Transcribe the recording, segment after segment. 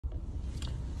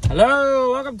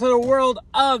Hello, welcome to the world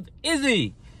of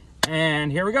Izzy.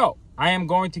 And here we go. I am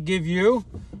going to give you,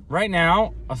 right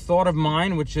now, a thought of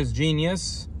mine, which is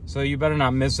genius, so you better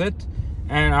not miss it.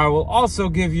 And I will also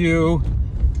give you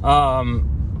a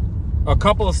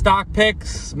couple of stock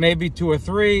picks, maybe 2 or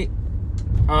 3,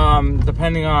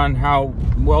 depending on how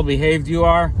well behaved you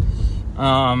are.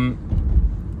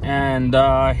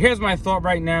 Here's my thought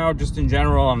right now, just in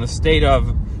general, on the state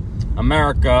of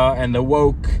America and the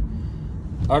woke,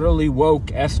 utterly woke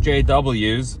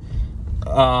SJWs,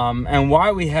 and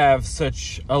why we have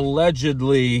such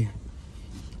allegedly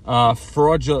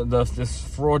fraudulent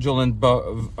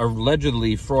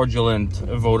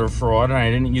voter fraud. And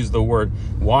I didn't use the word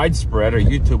widespread, or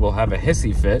YouTube will have a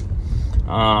hissy fit,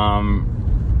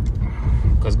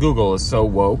 because Google is so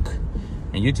woke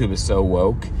and YouTube is so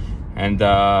woke. And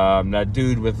that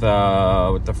dude with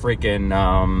the freaking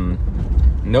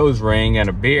nose ring and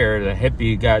a beard, the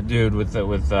hippie dude with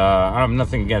I have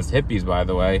nothing against hippies, by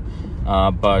the way,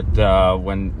 but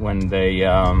when they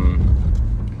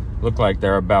look like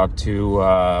they're about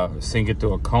to sink into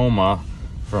a coma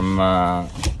from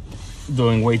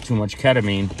doing way too much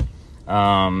ketamine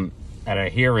at a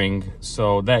hearing,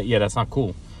 so that's not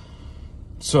cool.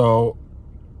 So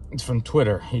it's from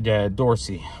Twitter. He did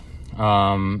Dorsey.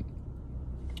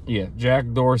 Jack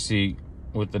Dorsey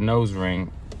with the nose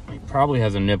ring. He probably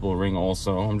has a nipple ring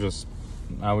also.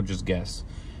 I would just guess.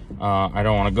 I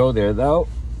don't want to go there though.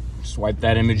 Swipe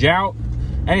that image out.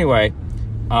 Anyway,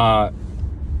 so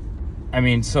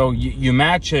you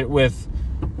match it with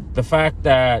the fact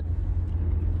that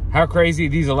how crazy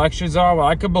these elections are. Well,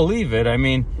 I could believe it. I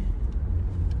mean,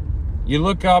 you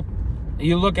look at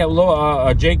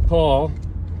Jake Paul,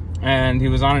 and he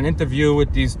was on an interview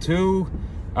with these 2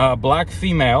 black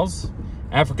females,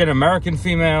 African-American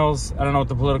females. I don't know what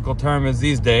the political term is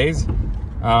these days,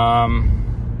 but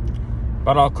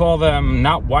I'll call them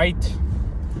not white.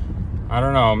 I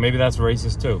don't know, maybe that's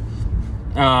racist too.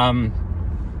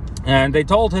 And they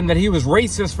told him that he was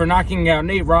racist for knocking out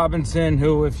Nate Robinson,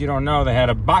 who, if you don't know, they had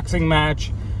a boxing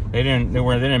match. They didn't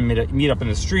meet up in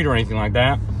the street or anything like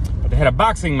that, but they had a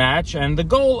boxing match, and the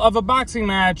goal of a boxing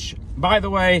match, by the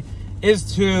way,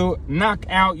 is to knock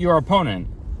out your opponent,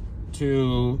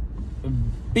 to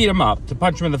beat him up, to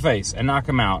punch him in the face and knock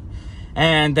him out.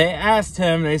 And they asked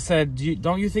him, they said,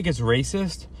 don't you think it's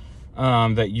racist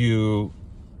that you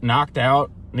knocked out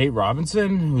Nate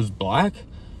Robinson, who's black?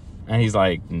 And he's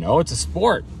like, no, it's a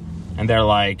sport. And they're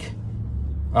like,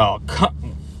 oh,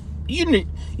 you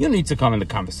need to come in the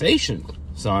conversation,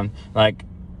 son.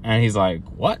 And he's like,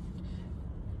 what?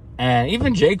 And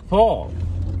even Jake Paul,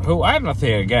 who I have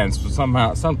nothing against, but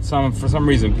somehow, for some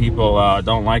reason, people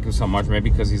don't like him so much.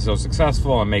 Maybe because he's so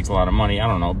successful and makes a lot of money. I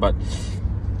don't know, but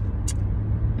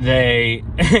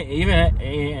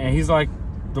he's like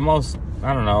the most.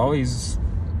 I don't know. He's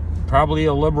probably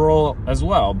a liberal as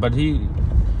well, but you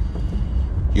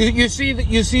see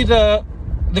the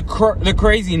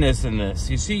craziness in this.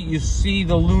 You see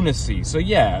the lunacy. So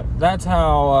yeah, that's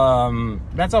how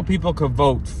people could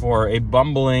vote for a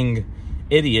bumbling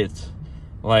idiot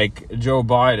like Joe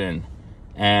Biden.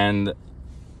 And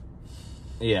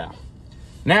yeah,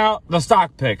 now the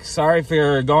stock picks. Sorry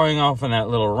for going off on that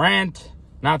little rant.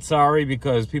 Not sorry,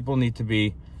 because people need to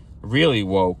be really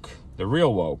woke, the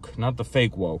real woke, not the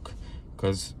fake woke.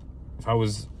 Because if I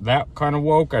was that kind of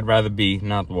woke, I'd rather be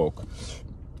not woke.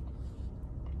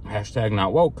 Hashtag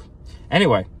not woke.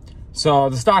 Anyway, so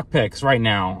the stock picks right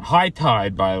now. High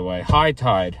Tide, by the way. High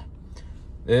Tide.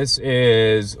 This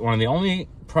is one of the only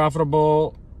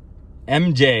profitable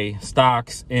MJ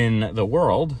stocks in the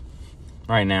world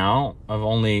right now, of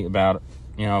only about,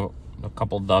 a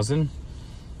couple dozen.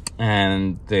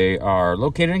 And they are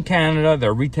located in Canada.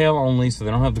 They're retail only, so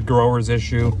they don't have the growers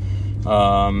issue.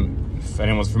 If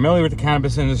anyone's familiar with the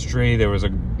cannabis industry, there was a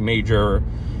major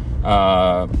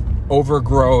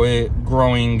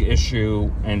overgrowing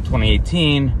issue in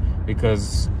 2018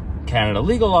 because Canada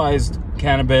legalized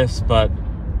cannabis, but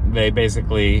they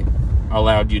basically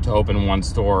allowed you to open 1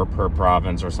 store per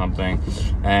province or something,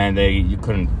 and you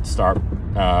couldn't start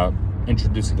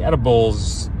introducing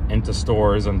edibles into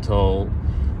stores until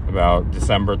about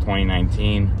December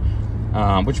 2019,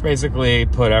 which basically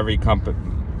put every company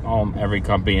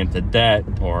into debt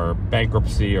or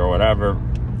bankruptcy or whatever.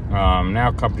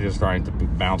 Now companies are starting to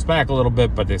bounce back a little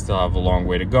bit, but they still have a long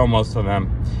way to go, most of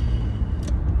them,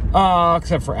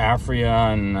 except for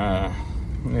Afria and a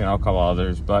couple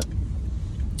others. But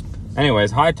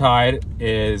anyways, High Tide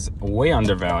is way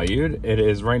undervalued. It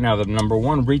is right now the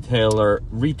 #1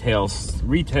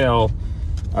 retail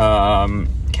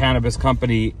cannabis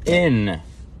company in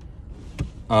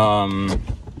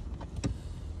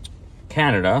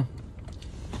Canada.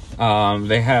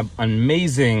 They have an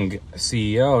amazing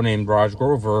CEO named Raj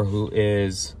Grover, who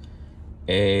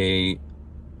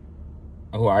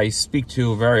I speak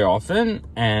to very often,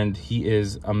 and he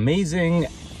is amazing.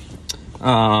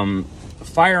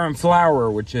 Fire and Flower,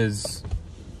 which is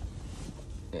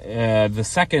the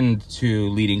second to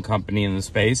leading company in the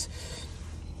space.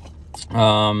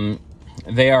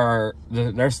 Their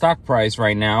stock price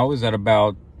right now is at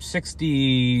about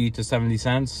 60 to 70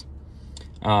 cents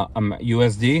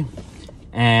USD.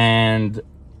 And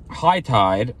High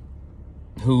Tide,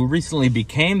 who recently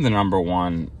became the number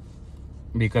one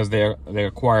because they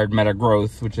acquired Meta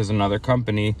Growth, which is another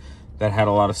company that had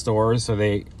a lot of stores, so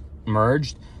they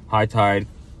merged. High Tide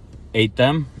ate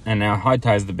them, and now High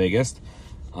Tide's the biggest.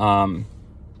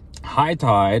 High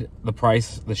Tide,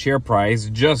 the share price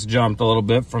just jumped a little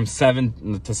bit from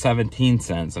 7 to 17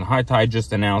 cents, and High Tide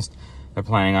just announced they're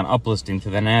planning on uplisting to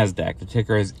the NASDAQ. The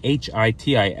ticker is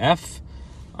HITIF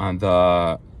on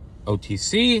the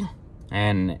OTC,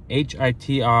 and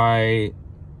HITI,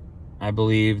 I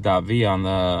believe, .V on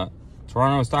the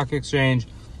Toronto Stock Exchange.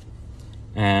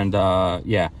 And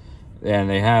yeah, and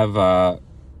they have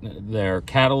their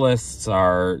catalysts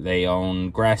are, they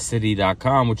own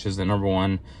grasscity.com, which is the number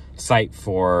one site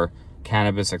for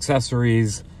cannabis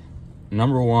accessories,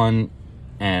 number one,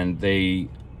 and they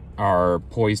are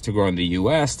poised to grow in the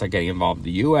US. They're getting involved in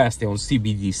the US. They own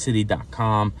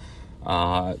cbdcity.com.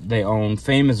 They own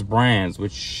Famous Brands,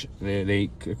 which they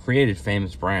created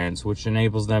Famous Brands, which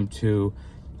enables them to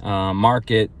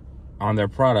market on their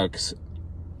products.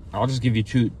 I'll just give you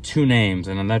two names,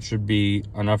 and then that should be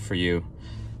enough for you.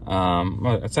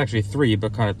 Well, it's actually three,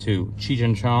 but kind of two. Cheech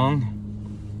and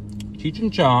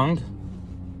Chong,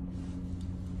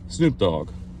 Snoop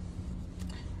Dogg.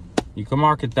 You can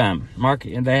market them.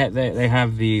 And they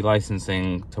have the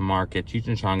licensing to market Cheech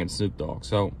and Chong and Snoop Dogg.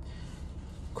 So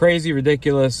crazy,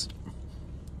 ridiculous.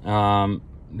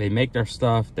 They make their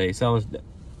stuff. They sell it.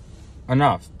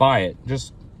 Enough. Buy it.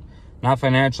 Just not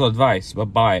financial advice, but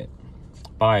buy it.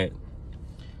 Buy it.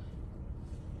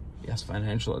 Yes,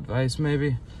 financial advice,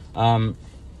 maybe.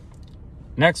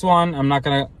 Next one, I'm not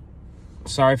gonna.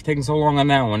 Sorry for taking so long on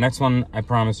that one. Next one, I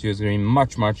promise you, is gonna be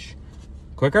much, much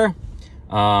quicker.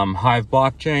 Hive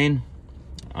blockchain.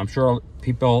 I'm sure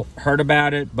people heard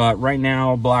about it, but right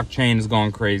now, blockchain is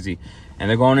going crazy, and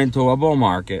they're going into a bull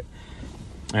market.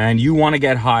 And you want to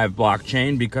get Hive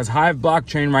blockchain because Hive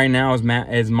blockchain right now is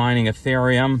mining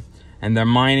Ethereum, and they're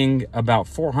mining about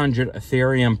 400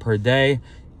 Ethereum per day.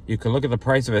 You can look at the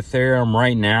price of Ethereum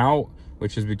right now,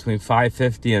 which is between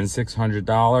 $550 and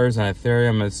 $600, and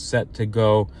Ethereum is set to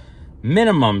go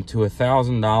minimum to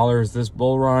 $1,000 this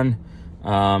bull run,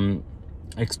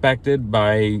 expected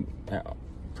by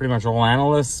pretty much all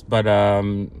analysts, but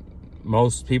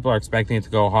most people are expecting it to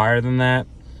go higher than that.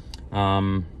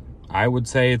 I would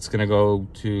say it's going to go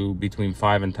to between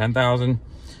 5 and 10,000.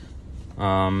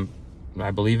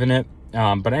 I believe in it.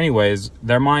 But anyways,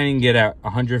 they're mining it at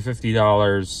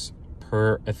 $150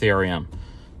 per Ethereum.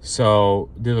 So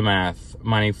do the math.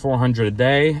 Mining 400 a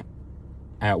day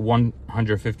at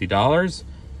 $150.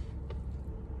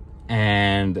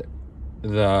 And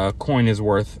the coin is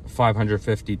worth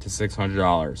 $550 to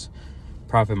 $600.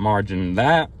 Profit margin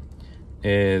that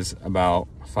is about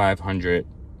 500%.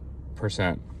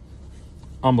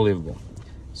 Unbelievable.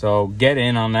 So get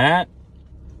in on that.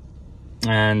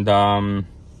 And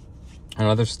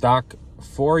another stock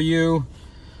for you.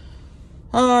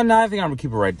 No, I think I'm gonna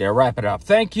keep it right there. Wrap it up.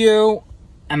 Thank you,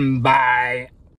 and bye.